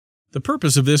The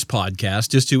purpose of this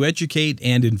podcast is to educate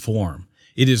and inform.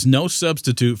 It is no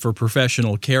substitute for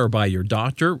professional care by your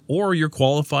doctor or your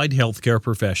qualified healthcare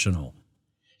professional.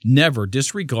 Never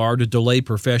disregard or delay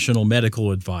professional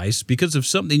medical advice because of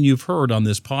something you've heard on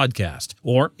this podcast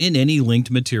or in any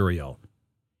linked material.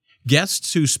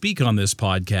 Guests who speak on this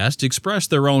podcast express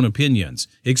their own opinions,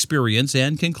 experience,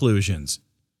 and conclusions.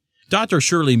 Dr.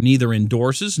 Shirley neither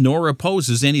endorses nor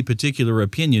opposes any particular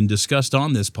opinion discussed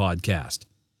on this podcast.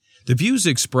 The views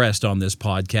expressed on this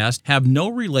podcast have no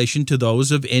relation to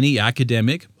those of any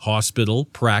academic, hospital,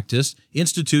 practice,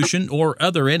 institution, or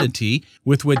other entity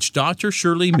with which Dr.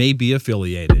 Shirley may be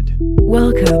affiliated.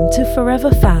 Welcome to Forever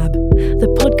Fab,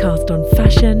 the podcast on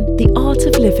fashion, the art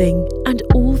of living, and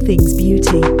all things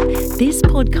beauty. This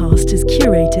podcast is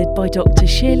curated by Dr.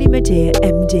 Shirley Madeir,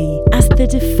 MD, as the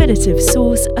definitive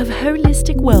source of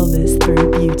holistic wellness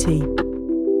through beauty.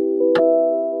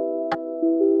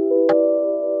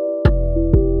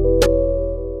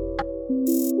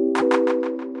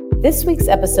 This week's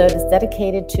episode is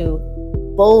dedicated to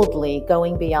boldly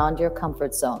going beyond your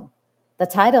comfort zone. The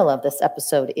title of this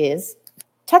episode is,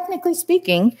 technically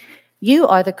speaking, you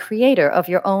are the creator of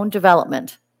your own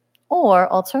development.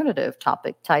 Or alternative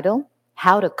topic title,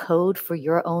 how to code for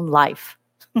your own life.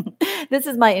 This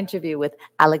is my interview with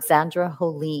Alexandra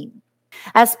Holine.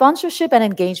 As sponsorship and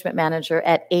engagement manager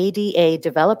at ADA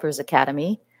Developers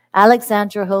Academy,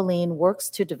 Alexandra Holine works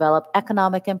to develop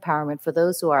economic empowerment for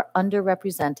those who are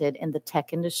underrepresented in the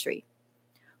tech industry.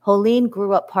 Holine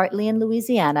grew up partly in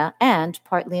Louisiana and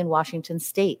partly in Washington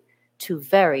State, two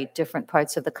very different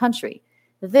parts of the country.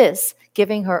 This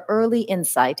giving her early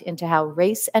insight into how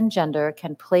race and gender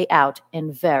can play out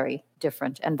in very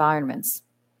different environments.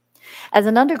 As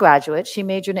an undergraduate, she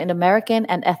majored in American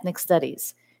and Ethnic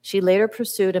Studies. She later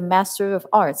pursued a Master of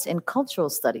Arts in Cultural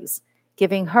Studies,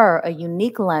 giving her a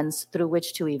unique lens through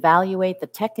which to evaluate the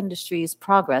tech industry's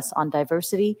progress on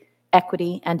diversity,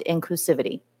 equity, and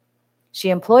inclusivity. She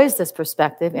employs this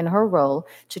perspective in her role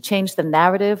to change the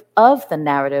narrative of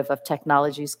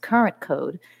technology's current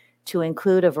code to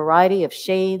include a variety of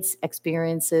shades,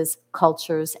 experiences,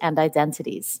 cultures, and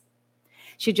identities.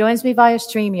 She joins me via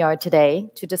StreamYard today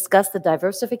to discuss the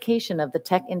diversification of the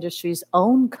tech industry's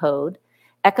own code,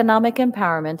 economic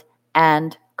empowerment,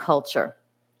 and culture.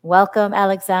 Welcome,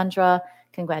 Alexandra.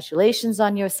 Congratulations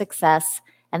on your success,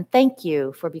 and thank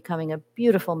you for becoming a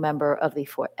beautiful member of the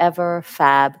Forever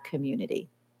Fab community.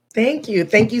 Thank you.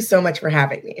 Thank you so much for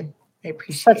having me. I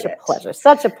appreciate it. Such a pleasure.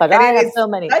 Such a pleasure. And I have it's so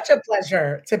many. Such a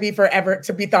pleasure to be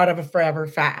thought of a Forever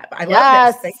Fab. I love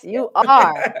Yes, this. Thank you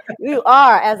are. You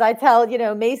are. As I tell,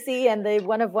 Macy and the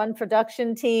One of One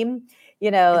production team,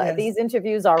 Yes. these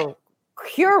interviews are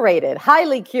curated,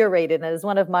 highly curated. And as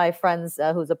one of my friends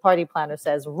who's a party planner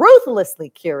says,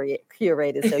 ruthlessly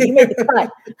curated. So you make the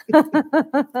cut.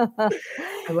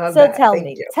 I love so that. tell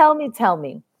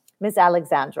me, Miss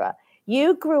Alexandra,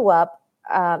 you grew up,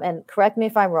 and correct me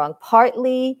if I'm wrong,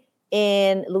 partly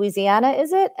in Louisiana,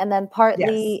 is it? And then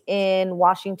partly in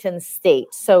Washington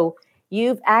State. So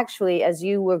you've actually, as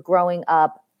you were growing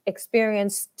up,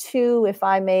 experienced two, if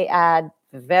I may add,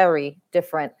 very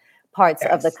different parts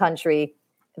of the country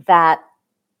that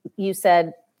you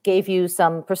said gave you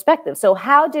some perspective. So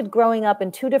how did growing up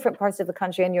in two different parts of the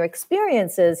country and your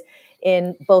experiences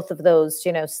in both of those,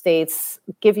 states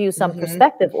give you some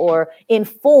perspective or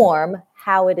inform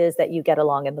how it is that you get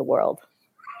along in the world?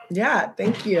 Yeah,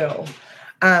 thank you.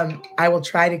 I will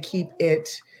try to keep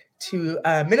it to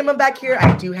a minimum back here.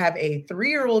 I do have a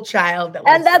 3-year-old child that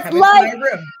and that's life. My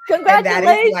room. Congratulations. And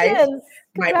that is life.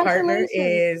 My partner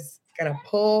is going to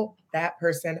pull that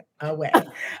person away. Maybe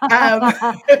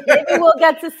we'll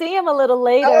get to see him a little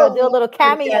later, do a little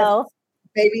cameo. Yes.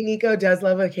 Baby Nico does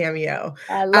love a cameo.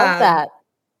 I love that.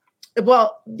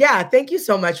 Well, yeah, thank you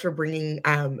so much for bringing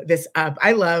this up.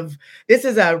 This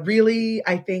is a really,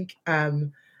 I think,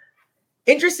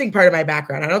 interesting part of my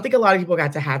background. I don't think a lot of people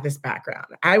got to have this background.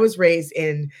 I was raised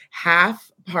in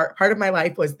part of my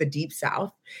life was the Deep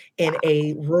South in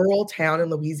a rural town in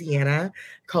Louisiana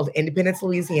called Independence,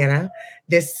 Louisiana.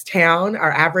 This town,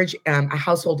 our average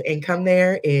household income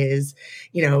there is,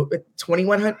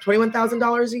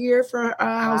 $21,000 a year for a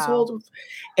household.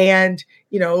 And,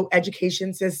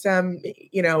 education system,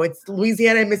 it's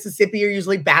Louisiana and Mississippi are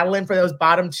usually battling for those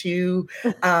bottom two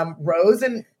rows.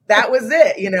 And that was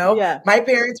it. Yeah. My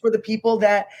parents were the people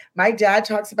that my dad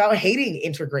talks about hating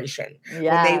integration when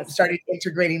they started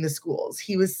integrating the schools.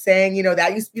 He was saying,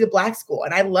 that used to be the Black school.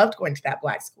 And I loved going to that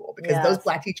Black school because those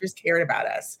Black teachers cared about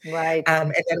us. Right.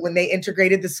 And then when they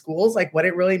integrated the schools, like what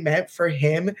it really meant for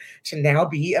him to now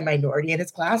be a minority in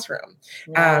his classroom.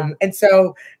 Yeah. And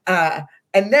so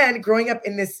And then growing up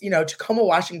in this, Tacoma,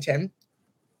 Washington,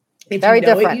 if Very you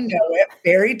know different. it, you know it.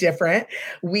 Very different.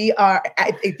 I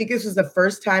think this was the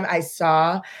first time I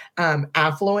saw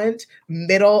affluent,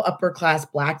 middle, upper class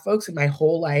Black folks in my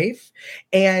whole life.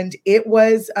 And it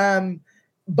was,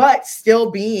 but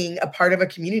still being a part of a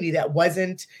community that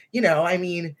wasn't,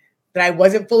 that I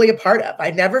wasn't fully a part of.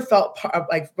 I never felt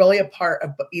really a part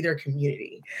of either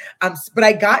community. But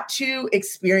I got to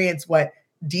experience what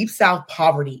Deep South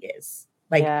poverty is.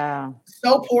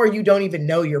 So poor, you don't even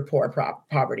know you're poor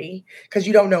poverty because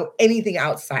you don't know anything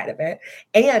outside of it.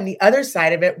 And the other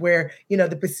side of it where,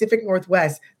 the Pacific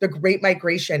Northwest, the Great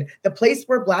Migration, the place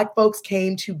where Black folks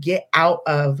came to get out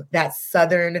of that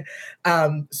Southern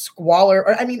squalor,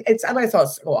 or I'm going to call it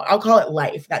squalor. I'll call it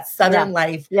life, that Southern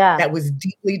life that was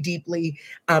deeply, deeply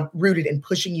rooted in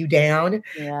pushing you down.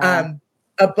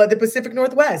 But the Pacific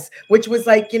Northwest, which was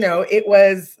it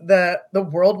was the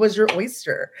world was your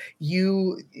oyster.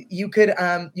 You could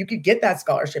get that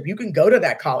scholarship. You can go to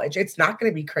that college. It's not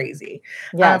going to be crazy.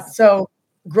 Yes. So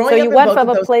growing up, you went from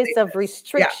a place places, of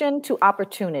restriction to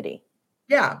opportunity.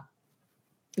 Yeah.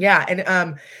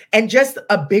 And just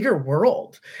a bigger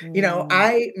world.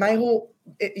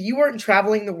 You weren't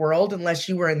traveling the world unless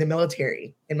you were in the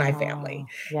military in my family.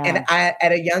 And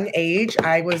at a young age,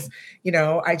 I was,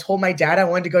 I told my dad I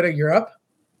wanted to go to Europe.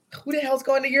 Who the hell's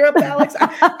going to Europe, Alex? My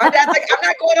dad's like, I'm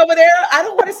not going over there. I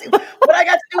don't want to see what I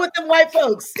got to do with them white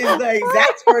folks is the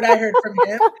exact word I heard from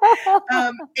him.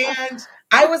 And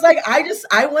I was like, I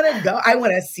want to go. I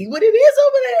want to see what it is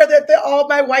over there that all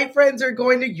my white friends are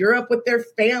going to Europe with their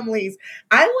families.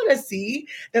 I want to see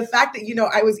the fact that,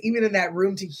 I was even in that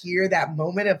room to hear that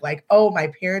moment of like, oh,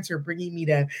 my parents are bringing me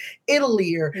to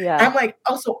Italy. I'm like,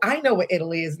 oh, so I know what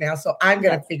Italy is now. So I'm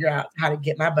going to figure out how to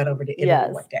get my butt over to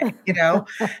Italy one day,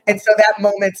 And so that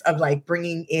moments of like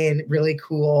bringing in really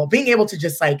cool, being able to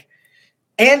just and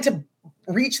to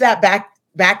reach that back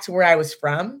to where I was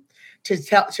from,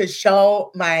 to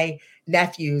show my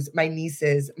nephews, my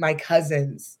nieces, my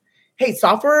cousins, hey,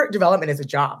 software development is a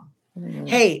job. Mm-hmm.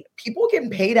 Hey, people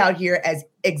getting paid out here as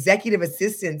executive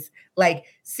assistants like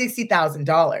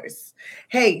 $60,000.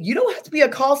 Hey, you don't have to be a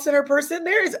call center person.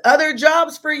 There's other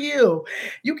jobs for you.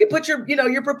 You can put your,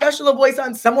 your professional voice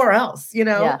on somewhere else,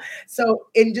 So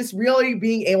in just really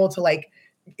being able to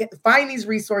find these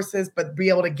resources, but be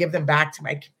able to give them back to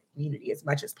my community as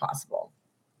much as possible.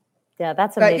 Yeah,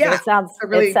 that's amazing. It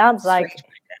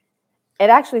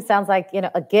actually sounds like,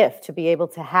 a gift to be able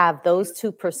to have those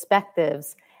two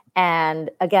perspectives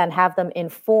and again, have them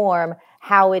inform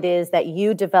how it is that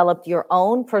you developed your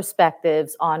own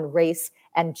perspectives on race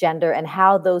and gender and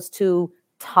how those two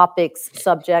topics,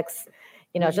 subjects,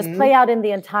 just play out in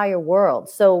the entire world.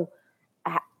 So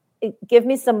give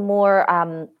me some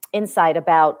more insight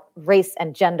about race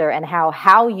and gender and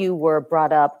how you were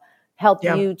brought up helped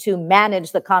you to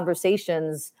manage the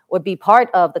conversations or be part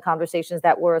of the conversations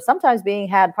that were sometimes being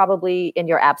had probably in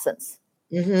your absence.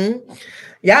 Mm-hmm.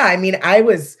 Yeah.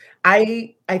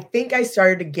 I think I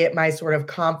started to get my sort of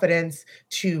confidence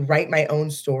to write my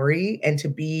own story and to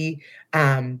be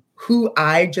who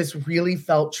I just really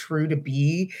felt true to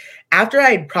be after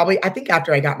I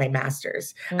got my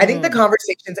master's. I think the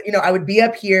conversations, I would be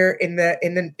up here in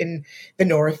the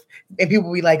North and people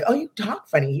would be like, oh, you talk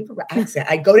funny. You have an accent.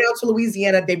 I go down to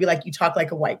Louisiana. They'd be like, you talk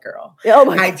like a white girl. Oh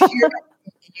my God.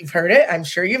 You've heard it. I'm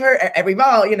sure you've heard every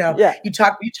ball, you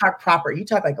talk proper. You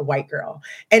talk like a white girl.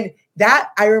 And that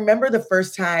I remember the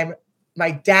first time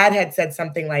my dad had said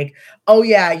something like, oh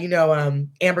yeah,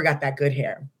 Amber got that good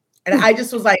hair. And I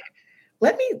just was like,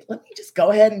 let me just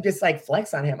go ahead and just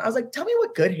flex on him. I was like, tell me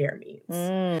what good hair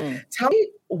means. Tell me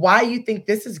why you think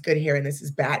this is good hair and this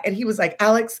is bad. And he was like,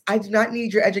 Alex, I do not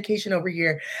need your education over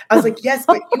here. I was like, yes,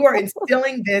 but you are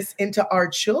instilling this into our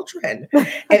children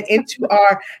and into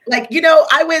our,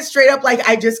 I went straight up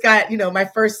I just got, my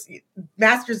first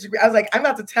master's degree. I was like, I'm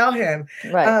about to tell him.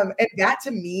 Right. And that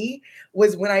to me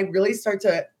was when I really start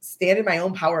to stand in my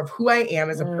own power of who I am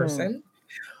as a person.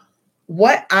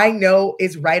 What I know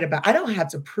is right about, I don't have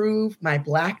to prove my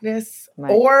Blackness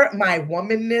or my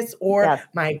womanness or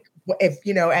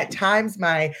at times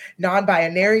my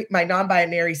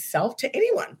non-binary self to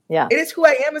anyone. Yeah. It is who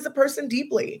I am as a person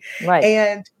deeply. Right.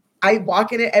 And I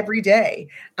walk in it every day.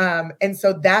 And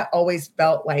so that always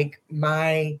felt like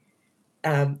my,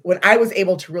 when I was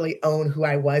able to really own who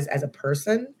I was as a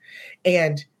person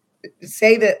and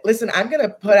say that, listen, I'm going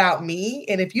to put out me.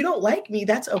 And if you don't like me,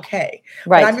 that's okay.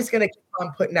 Right. But I'm just going to keep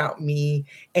on putting out me.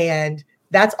 And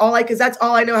that's all because that's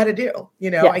all I know how to do.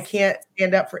 Yes. I can't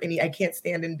stand up for I can't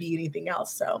stand and be anything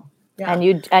else. So, yeah.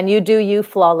 And you do you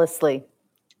flawlessly.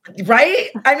 Right?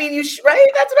 I mean, right?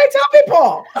 That's what I tell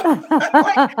people. I'm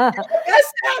like, you're the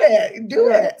best at it. Do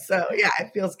it. So yeah,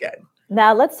 it feels good.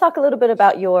 Now, let's talk a little bit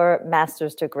about your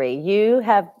master's degree. You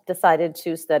have decided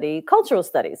to study cultural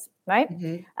studies, right?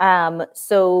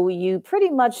 So you pretty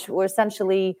much were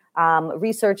essentially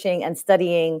researching and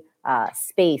studying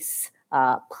space,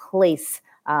 place,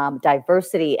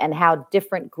 diversity, and how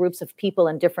different groups of people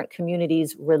and different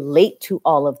communities relate to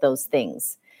all of those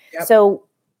things. Yep. So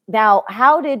now,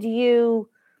 how did you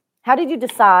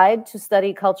decide to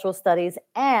study cultural studies?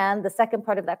 And the second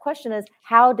part of that question is,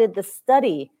 how did the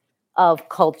study of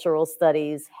cultural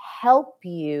studies help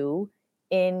you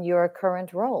in your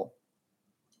current role?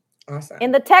 Awesome.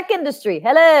 In the tech industry.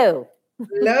 Hello.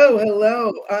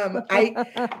 Hello.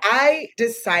 I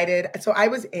decided, so I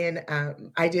was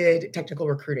I did technical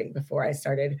recruiting before I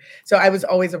started. So I was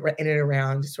always in and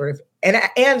around sort of, and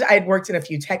I'd worked in a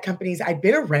few tech companies. I'd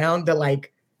been around the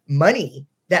like money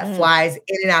that flies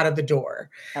in and out of the door.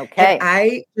 Okay. And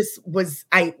I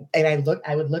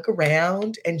would look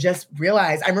around and just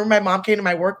realize, I remember my mom came to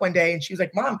my work one day and she was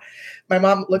like, my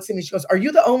mom looks at me, she goes, "Are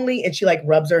you the only?" And she like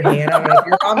rubs her hand. I don't know if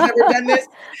your mom's ever done this,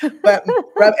 but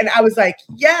and I was like,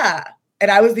 yeah.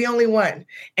 And I was the only one.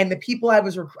 And the people I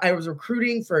was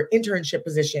recruiting for internship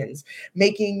positions,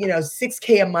 making,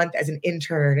 $6,000 a month as an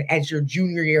intern as your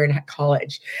junior year in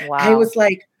college. Wow. I was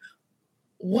like,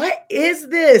 what is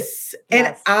this?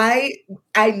 Yes. And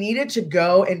I needed to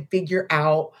go and figure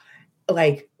out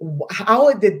like,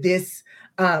 how did this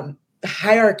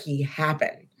hierarchy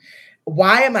happen?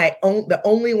 Why am I the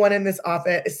only one in this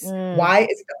office? Why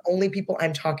is the only people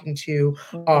I'm talking to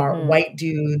are white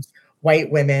dudes,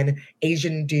 white women,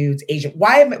 Asian dudes, Asian?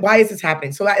 Why is this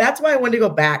happening? So that's why I wanted to go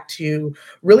back to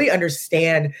really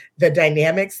understand the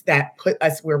dynamics that put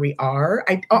us where we are.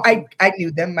 I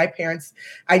knew them, my parents,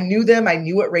 I knew them. I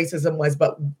knew what racism was,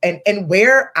 but and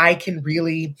where I can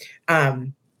really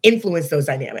influence those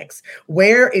dynamics.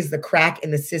 Where is the crack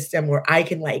in the system where I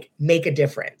can like make a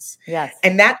difference? Yes.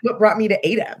 And that's what brought me to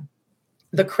Ada.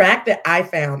 The crack that I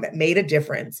found that made a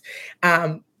difference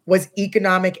was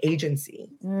economic agency.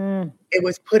 It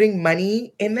was putting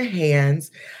money in the hands,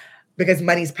 because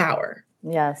money's power.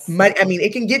 Yes. Money, I mean,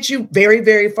 it can get you very,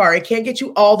 very far. It can't get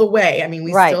you all the way. I mean,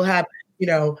 we still have,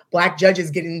 Black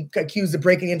judges getting accused of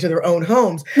breaking into their own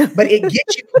homes, but it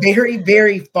gets you very,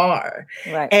 very far.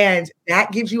 Right. And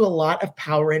that gives you a lot of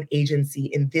power and agency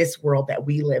in this world that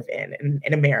we live in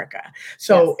America.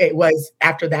 So It was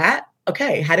after that,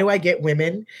 okay, how do I get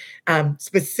women,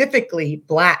 specifically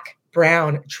Black,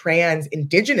 brown, trans,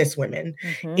 indigenous women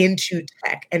into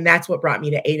tech? And that's what brought me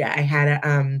to Ada. I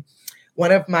had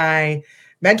one of my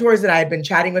mentors that I had been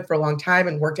chatting with for a long time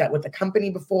and worked at with the company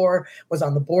before was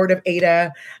on the board of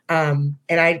Ada. And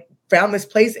I found this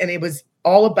place, and it was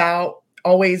all about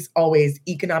always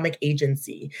economic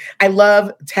agency. I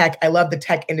love tech. I love the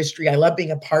tech industry. I love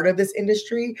being a part of this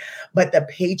industry, but the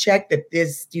paycheck that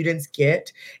these students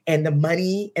get and the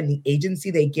money and the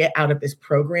agency they get out of this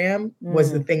program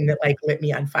was the thing that like lit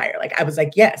me on fire. Like I was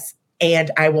like, yes, and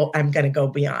I'm going to go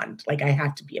beyond. Like I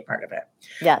have to be a part of it.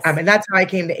 Yes. And that's how I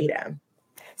came to Ada.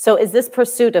 So is this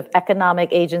pursuit of economic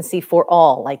agency for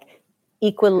all, like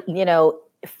equal,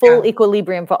 full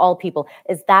equilibrium for all people,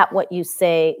 is that what you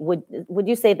say? Would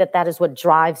you say that is what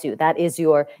drives you? That is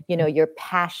your, your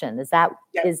passion? Is that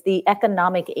is the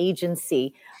economic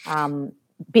agency and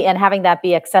having that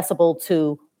be accessible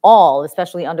to all,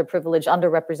 especially underprivileged,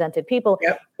 underrepresented people?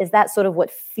 Is that sort of what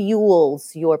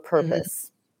fuels your purpose?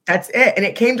 That's it. And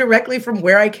it came directly from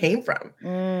where I came from.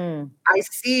 I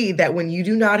see that when you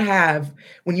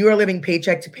are living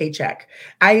paycheck to paycheck,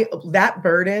 that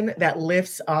burden that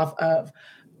lifts off of,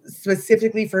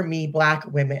 specifically for me, Black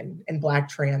women and Black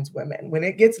trans women, when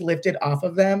it gets lifted off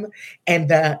of them, and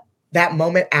that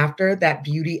moment after, that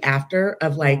beauty after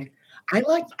of like, I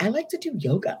like to do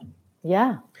yoga.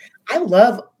 Yeah. I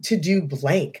love to do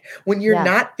blank. When you're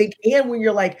not thinking, and when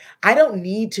you're like, I don't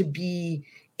need to be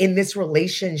in this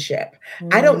relationship.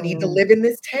 I don't need to live in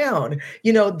this town.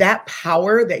 That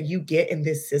power that you get in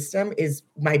this system is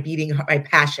my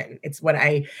passion. It's what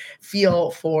I feel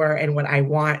for and what I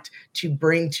want to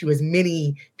bring to as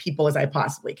many people as I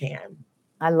possibly can.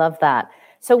 I love that.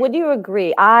 So would you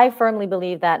agree? I firmly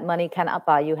believe that money cannot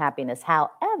buy you happiness.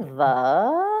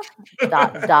 However, ...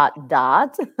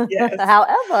 Yes.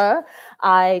 However,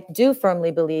 I do firmly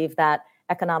believe that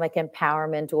economic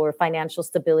empowerment or financial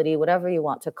stability, whatever you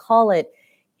want to call it,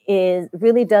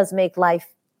 really does make life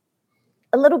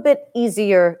a little bit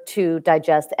easier to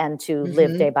digest and to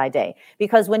live day by day.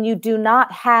 Because when you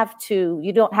don't have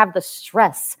the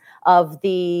stress of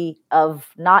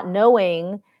not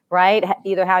knowing right?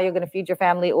 Either how you're going to feed your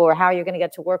family or how you're going to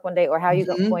get to work one day or how you're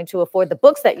Mm-hmm. going to afford the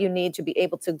books that you need to be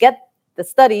able to get the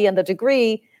study and the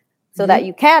degree so Mm-hmm. that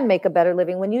you can make a better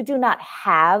living. When you do not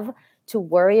have to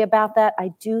worry about that,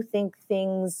 I do think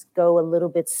things go a little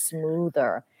bit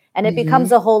smoother. And it Mm-hmm.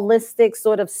 becomes a holistic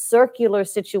sort of circular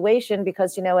situation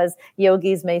because, as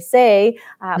yogis may say,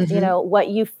 Mm-hmm. what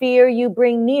you fear, you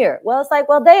bring near. Well, it's like,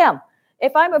 well, damn,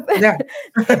 if Yeah.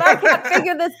 if I can't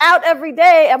figure this out every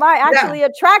day, am I Yeah. actually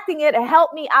attracting it to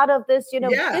help me out of this,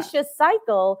 Yeah. vicious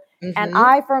cycle? And Mm-hmm.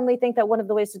 I firmly think that one of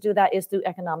the ways to do that is through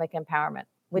economic empowerment.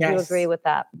 Would you agree Yes. with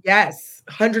that? Yes,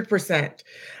 100%,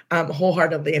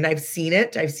 wholeheartedly. And I've seen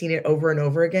it over and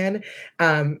over again.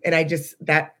 And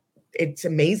it's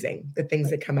amazing the things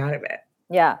that come out of it.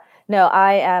 Yeah. No,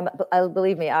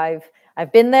 believe me, I've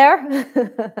been there.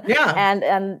 Yeah.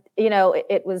 And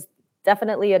it was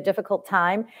definitely a difficult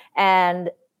time.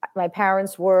 And my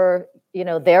parents were,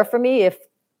 there for me if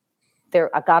there,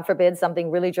 God forbid,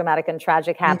 something really dramatic and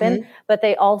tragic happened, Mm-hmm. but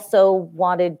they also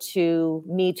wanted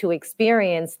me to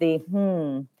experience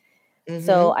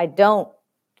so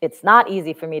it's not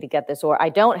easy for me to get this, or I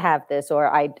don't have this, or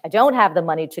I don't have the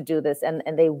money to do this. And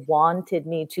they wanted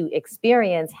me to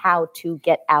experience how to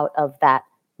get out of that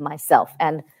myself.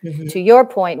 And Mm-hmm. to your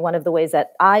point, one of the ways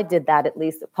that I did that, at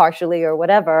least partially or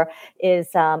whatever,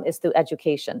 is through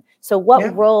education. So what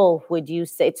Yeah. role would you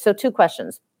say? So 2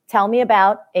 questions. Tell me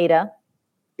about ADA.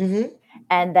 Mm-hmm.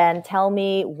 And then tell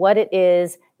me what it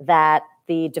is that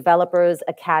the Developers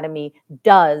Academy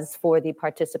does for the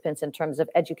participants in terms of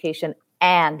education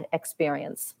and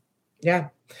experience. Yeah.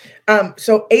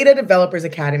 So ADA Developers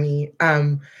Academy,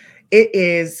 it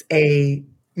is a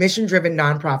mission-driven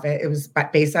nonprofit. It was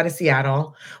based out of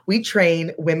Seattle. We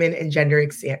train women and gender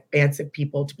expansive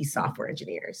people to be software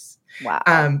engineers.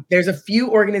 Wow. There's a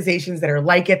few organizations that are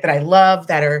like it that I love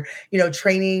that are,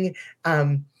 training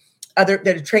that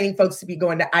are training folks to be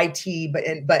going to IT,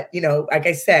 but like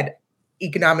I said,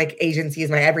 economic agency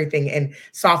is my everything, and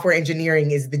software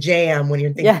engineering is the jam when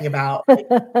you're thinking about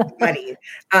money.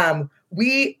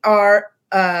 We are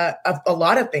a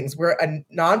lot of things. We're a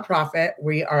nonprofit.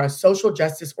 We are a social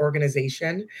justice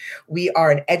organization. We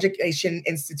are an education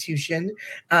institution.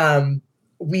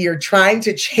 We are trying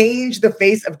to change the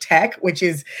face of tech, which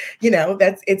is,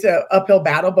 it's an uphill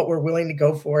battle, but we're willing to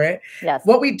go for it. Yes.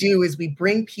 What we do is we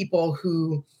bring people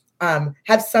who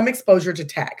have some exposure to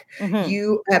tech. Mm-hmm.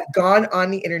 You have gone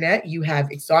on the internet, you have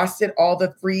exhausted all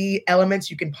the free elements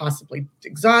you can possibly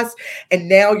exhaust, and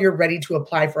now you're ready to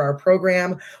apply for our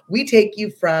program. We take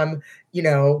you from,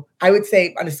 I would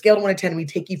say on a scale of 1 to 10, we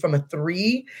take you from a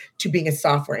 3 to being a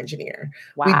software engineer.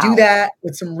 Wow. We do that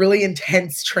with some really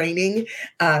intense training.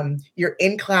 You're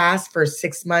in class for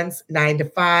 6 months, 9 to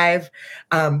 5.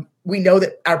 We know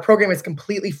that our program is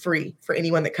completely free for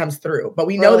anyone that comes through, but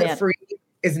we know that free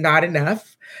is not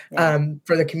enough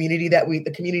for the communities that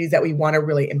we want to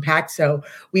really impact. So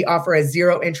we offer a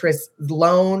 0 interest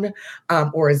loan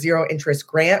or a 0 interest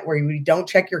grant where we don't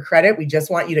check your credit. We just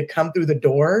want you to come through the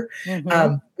door.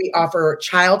 Mm-hmm. We offer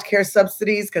childcare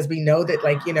subsidies because we know that,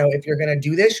 if you're going to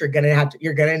do this, you're going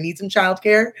to need some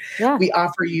childcare. Yeah. We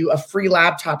offer you a free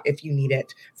laptop if you need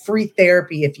it, free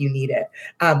therapy if you need it,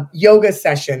 yoga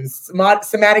sessions,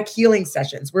 somatic healing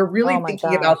sessions. We're really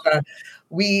thinking about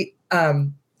we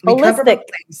come from a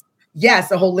place,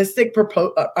 yes, a holistic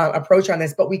approach on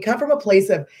this, but we come from a place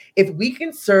of, if we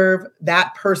can serve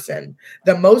that person,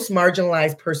 the most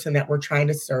marginalized person that we're trying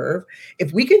to serve,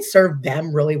 if we can serve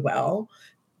them really well,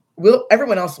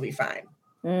 everyone else will be fine.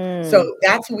 So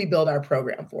that's who we build our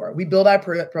program for. We build our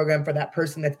program for that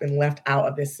person that's been left out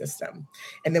of this system.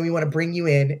 And then we want to bring you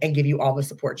in and give you all the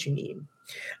support you need.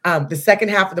 The second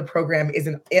half of the program is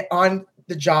on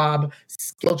the job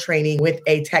skill training with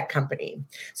a tech company.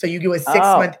 So you do a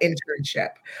 6-month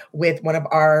internship with one of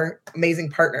our amazing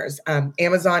partners.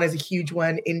 Amazon is a huge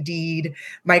one. Indeed,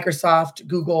 Microsoft,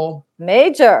 Google.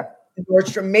 Major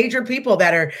people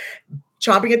that are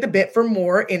chomping at the bit for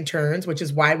more interns, which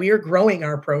is why we are growing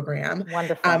our program.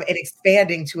 Wonderful. And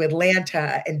expanding to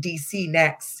Atlanta and DC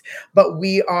next. But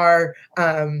we are,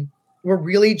 we're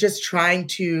really just trying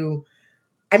to,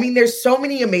 there's so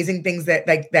many amazing things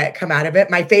that come out of it.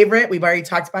 My favorite, we've already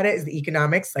talked about it, is the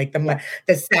economics. Like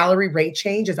the salary rate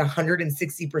change is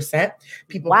 160%.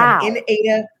 People come in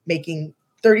ADA making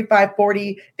 35,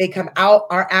 40. They come out.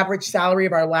 Our average salary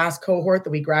of our last cohort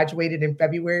that we graduated in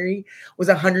February was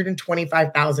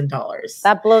 $125,000.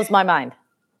 That blows my mind.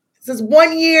 This is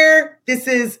 1 year. This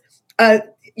is, and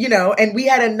we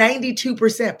had a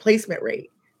 92% placement rate.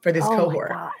 for this Oh my cohort.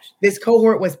 gosh. This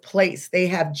cohort was placed. They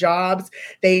have jobs.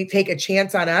 They take a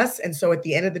chance on us. And so at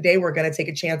the end of the day, we're going to take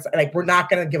a chance. Like, we're not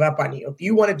going to give up on you. If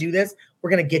you want to do this, we're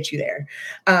going to get you there.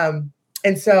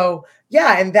 And so,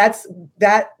 yeah, and that's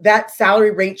that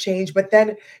salary rate change. But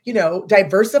then,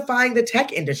 diversifying the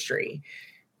tech industry.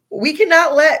 We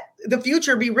cannot let the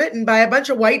future be written by a bunch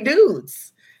of white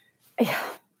dudes.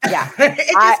 Yeah.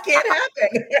 It just can't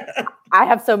happen. I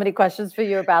have so many questions for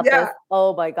you about this.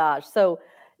 Oh my gosh. So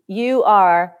you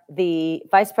are the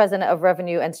Vice President of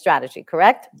Revenue and Strategy,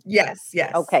 correct? Yes.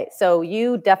 Okay. So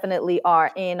you definitely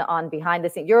are in on behind the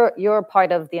scenes. You're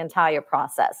part of the entire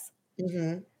process.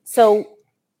 Mm-hmm. So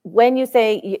when you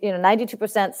say,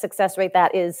 92% success rate,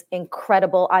 that is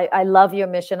incredible. I love your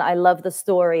mission. I love the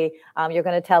story. You're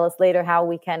going to tell us later how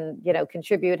we can,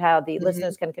 contribute, how the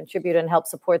listeners can contribute and help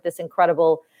support this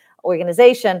incredible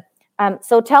organization.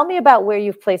 So tell me about where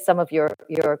you've placed some of your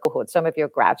cohorts, some of your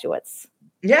graduates.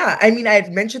 Yeah. I mean,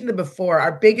 I've mentioned them before.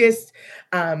 Our biggest,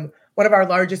 one of our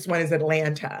largest one is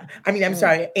Atlanta.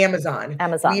 Amazon.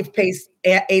 We've placed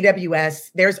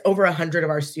AWS. There's over 100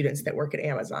 of our students that work at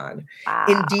Amazon. Wow.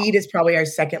 Indeed is probably our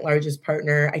second largest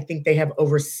partner. I think they have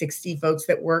over 60 folks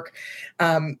that work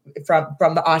from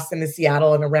the Austin to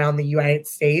Seattle and around the United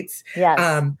States.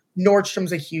 Yes.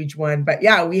 Nordstrom's a huge one, but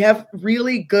yeah, we have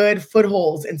really good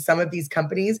footholds in some of these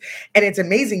companies. And it's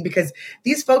amazing because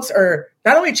these folks are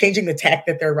not only changing the tech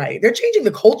that they're writing, they're changing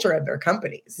the culture of their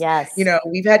companies. Yes.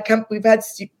 We've had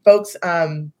folks,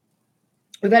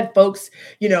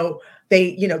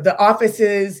 the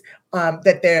offices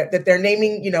that they're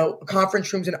naming,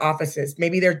 conference rooms and offices.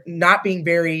 Maybe they're not being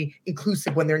very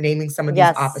inclusive when they're naming some of these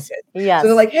offices. Yes. So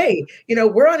they're like, hey,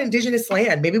 we're on Indigenous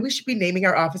land. Maybe we should be naming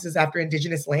our offices after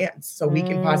Indigenous lands so we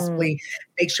can possibly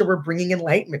make sure we're bringing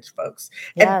enlightenment to folks.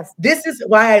 Yes. And this is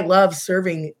why I love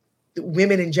serving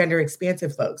women and gender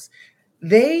expansive folks.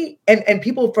 They and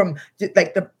people from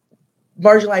like the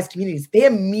marginalized communities, they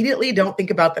immediately don't think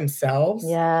about themselves.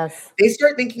 Yes. They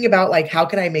start thinking about like, how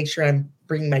can I make sure I'm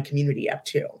bringing my community up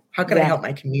too? How can I help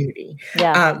my community?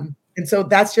 Yeah. And so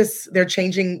that's just, they're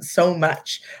changing so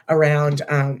much around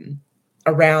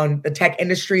the tech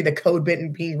industry, the code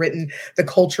being written, the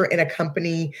culture in a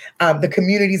company, the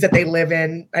communities that they live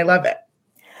in. I love it.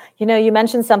 You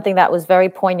mentioned something that was very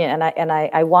poignant, and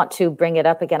I want to bring it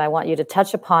up again. I want you to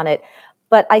touch upon it.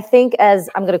 But I think, as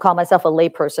I'm going to call myself a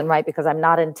layperson, right, because I'm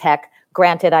not in tech.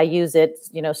 Granted, I use it,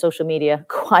 social media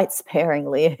quite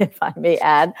sparingly, if I may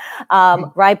add,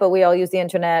 right? But we all use the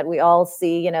internet. We all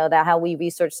see, that how we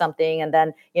research something, and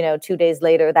then, 2 days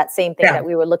later, that same thing that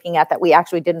we were looking at that we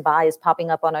actually didn't buy is popping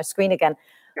up on our screen again.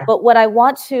 Yeah. But what I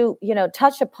want to,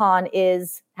 touch upon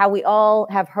is how we all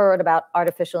have heard about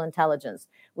artificial intelligence.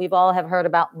 We've all have heard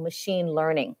about machine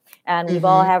learning, and we've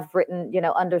all have written,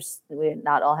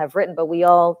 not all have written, but we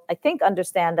all, I think,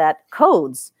 understand that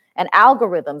codes and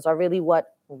algorithms are really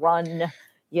what run,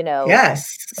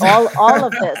 all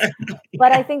of this.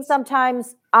 But I think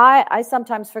sometimes I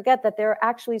sometimes forget that there are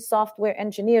actually software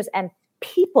engineers and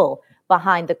people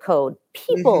behind the code,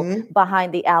 people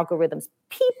behind the algorithms,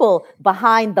 people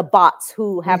behind the bots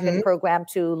who have been programmed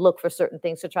to look for certain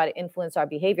things to try to influence our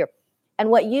behavior. And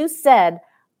what you said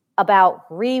about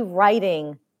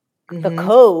rewriting the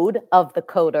code of the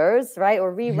coders, right?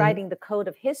 Or rewriting the code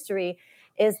of history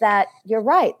is that you're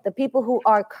right. The people who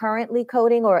are currently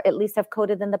coding, or at least have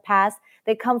coded in the past,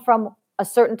 they come from a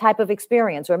certain type of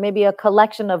experience, or maybe a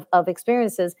collection of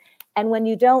experiences. And when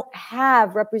you don't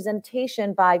have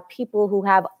representation by people who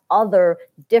have other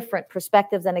different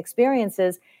perspectives and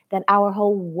experiences, then our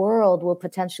whole world will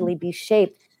potentially be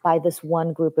shaped by this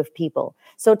one group of people.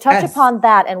 So touch upon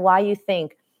that and why you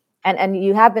think, and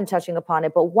you have been touching upon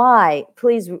it, but why,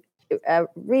 please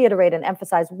reiterate and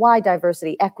emphasize why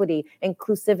diversity, equity,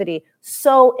 inclusivity,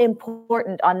 so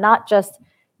important on not just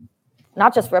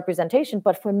representation,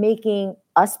 but for making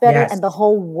us better and the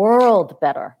whole world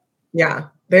better. Yeah.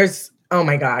 Oh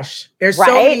my gosh. There's right?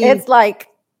 so many. It's like,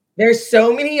 there's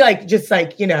so many like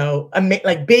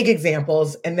big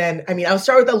examples. And then, I'll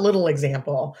start with a little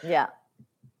example. Yeah.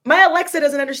 My Alexa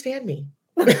doesn't understand me.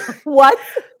 What?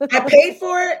 I paid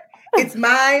for it. It's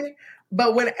mine.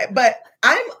 But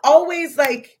I'm always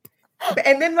like,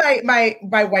 and then my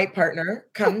white partner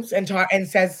comes and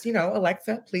says,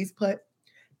 Alexa, please put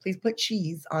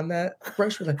cheese on the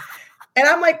grocery list. And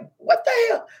I'm like, what the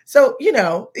hell? So,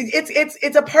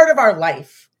 it's a part of our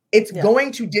life. It's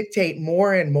going to dictate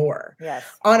more and more. Yes.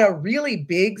 On a really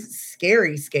big,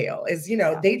 scary scale is,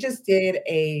 they just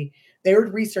they were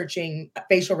researching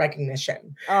facial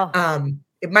recognition.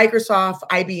 Microsoft,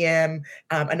 IBM,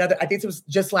 I think it was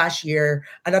just last year,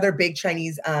 another big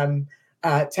Chinese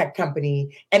tech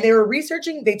company, and they were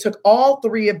researching. They took all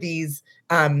three of these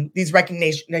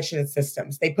recognition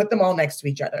systems. They put them all next to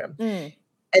each other.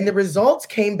 And the results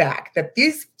came back that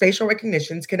these facial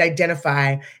recognitions can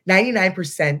identify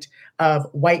 99% of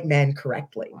white men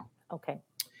correctly. Okay.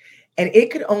 And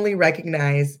it could only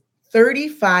recognize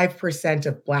 35%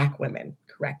 of Black women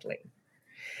correctly.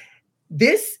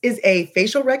 This is a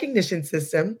facial recognition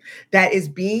system that is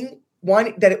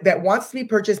that wants to be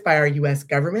purchased by our U.S.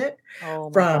 government.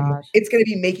 It's going to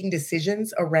be making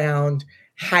decisions around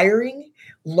hiring,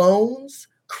 loans,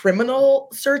 criminal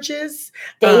searches,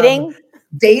 dating,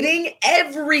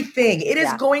 everything. It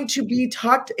is going to be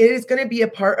it is going to be a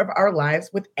part of our lives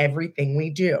with everything we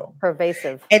do.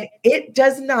 Pervasive. And it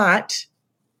does not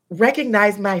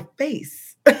recognize my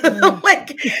face.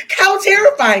 Like, how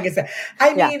terrifying is that?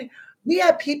 I mean, we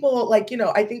have people like,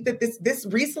 I think that this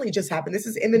recently just happened. This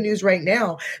is in the news right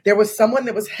now. There was someone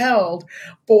that was held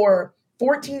for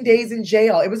 14 days in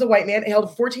jail. It was a white man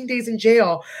held 14 days in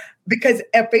jail because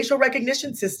a facial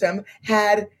recognition system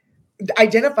had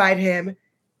identified him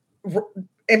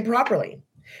improperly.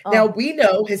 Now, we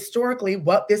know historically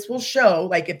what this will show.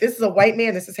 Like, if this is a white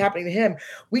man, this is happening to him.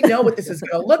 We know what this is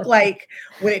going to look like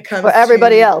when it comes for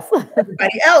everybody else.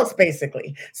 Everybody else,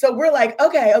 basically. So we're like,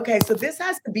 okay, so this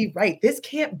has to be right. This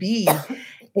can't be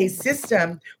a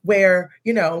system where,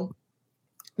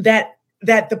 that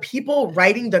the people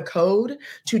writing the code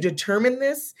to determine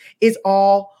this is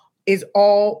all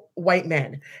white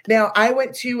men. Now, I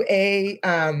went to a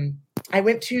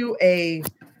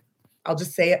I'll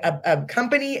just say a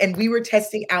company, and we were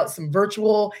testing out some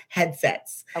virtual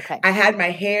headsets. Okay. I had my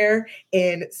hair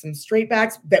in some straight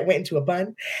backs that went into a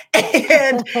bun,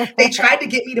 and they tried to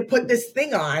get me to put this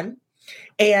thing on,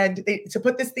 and to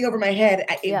put this thing over my head.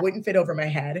 It wouldn't fit over my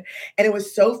head. And it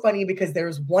was so funny because there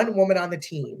was one woman on the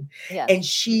team, and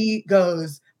she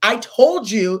goes, I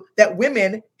told you that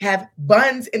women have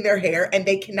buns in their hair and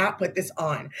they cannot put this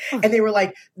on. And they were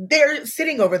like, they're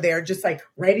sitting over there just like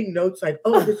writing notes like,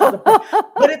 oh, this is a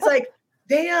but it's like,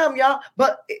 damn, y'all.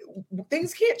 But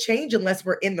things can't change unless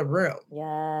we're in the room.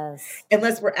 Yes.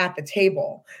 Unless we're at the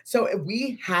table. So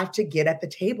we have to get at the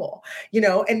table,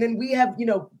 and then we have,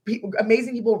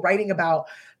 amazing people writing about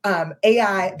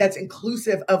AI that's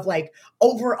inclusive of like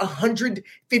over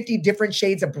 150 different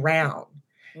shades of brown.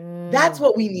 That's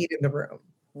what we need in the room.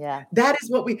 Yeah. That is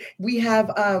what we have.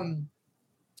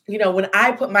 When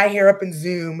I put my hair up in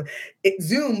Zoom,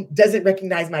 Zoom doesn't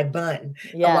recognize my bun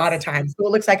a lot of times. So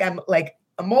it looks like I'm like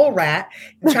a mole rat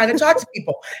trying to talk to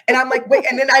people. And I'm like, wait,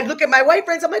 and then I look at my white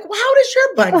friends. I'm like, well, how does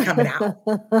your bun coming out?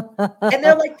 And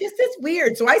they're like, this is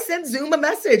weird. So I send Zoom a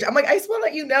message. I'm like, I just want to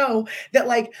let you know that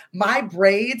like my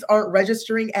braids aren't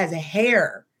registering as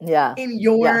hair in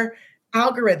your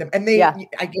algorithm. And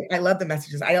I love the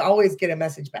messages. I always get a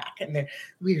message back, and then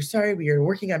we are sorry, we are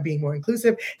working on being more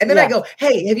inclusive. And then I go,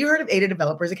 hey, have you heard of Ada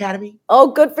Developers Academy?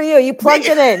 Oh, good for you. You plugged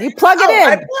it in. You plug it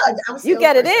in. I plugged. You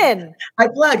get it in. I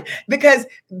plugged because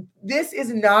this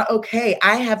is not okay.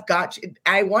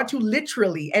 I want to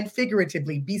literally and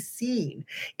figuratively be seen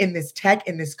in this tech,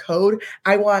 in this code.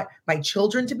 I want my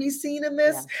children to be seen in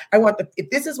this. I want if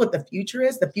this is what the future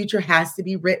is, the future has to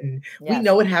be written. We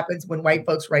know what happens when white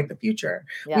folks write the future.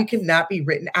 We cannot be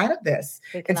written out of this.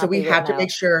 And so we have to make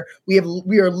sure we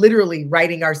are literally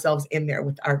writing ourselves in there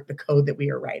with the code that we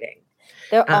are writing.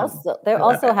 There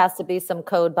also has to be some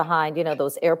code behind,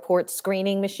 those airport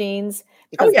screening machines,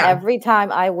 because every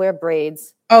time I wear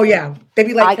braids, they'd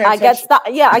be like, I get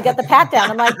the pat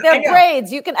down. I'm like, they're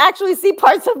braids. You can actually see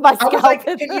parts of my scalp. I was like,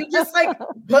 can you just like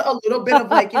put a little bit of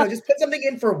like, just put something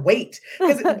in for weight?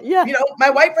 Because my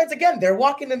white friends, again, they're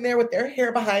walking in there with their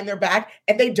hair behind their back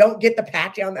and they don't get the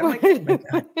pat down. I'm like, oh my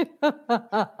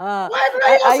God. Why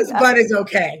everybody else's butt is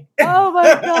okay? Oh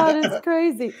my God, it's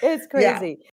crazy. It's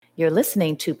crazy. Yeah. You're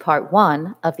listening to part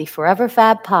 1 of the Forever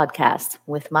Fab podcast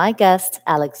with my guest,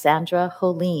 Alexandra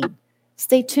Holine.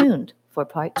 Stay tuned for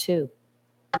part 2.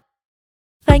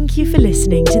 Thank you for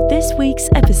listening to this week's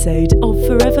episode of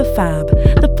Forever Fab,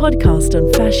 the podcast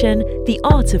on fashion, the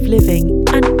art of living,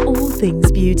 and all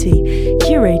things beauty,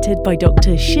 curated by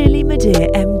Dr. Shirley Madere,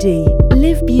 MD.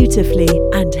 Live beautifully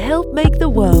and help make the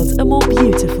world a more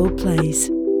beautiful place.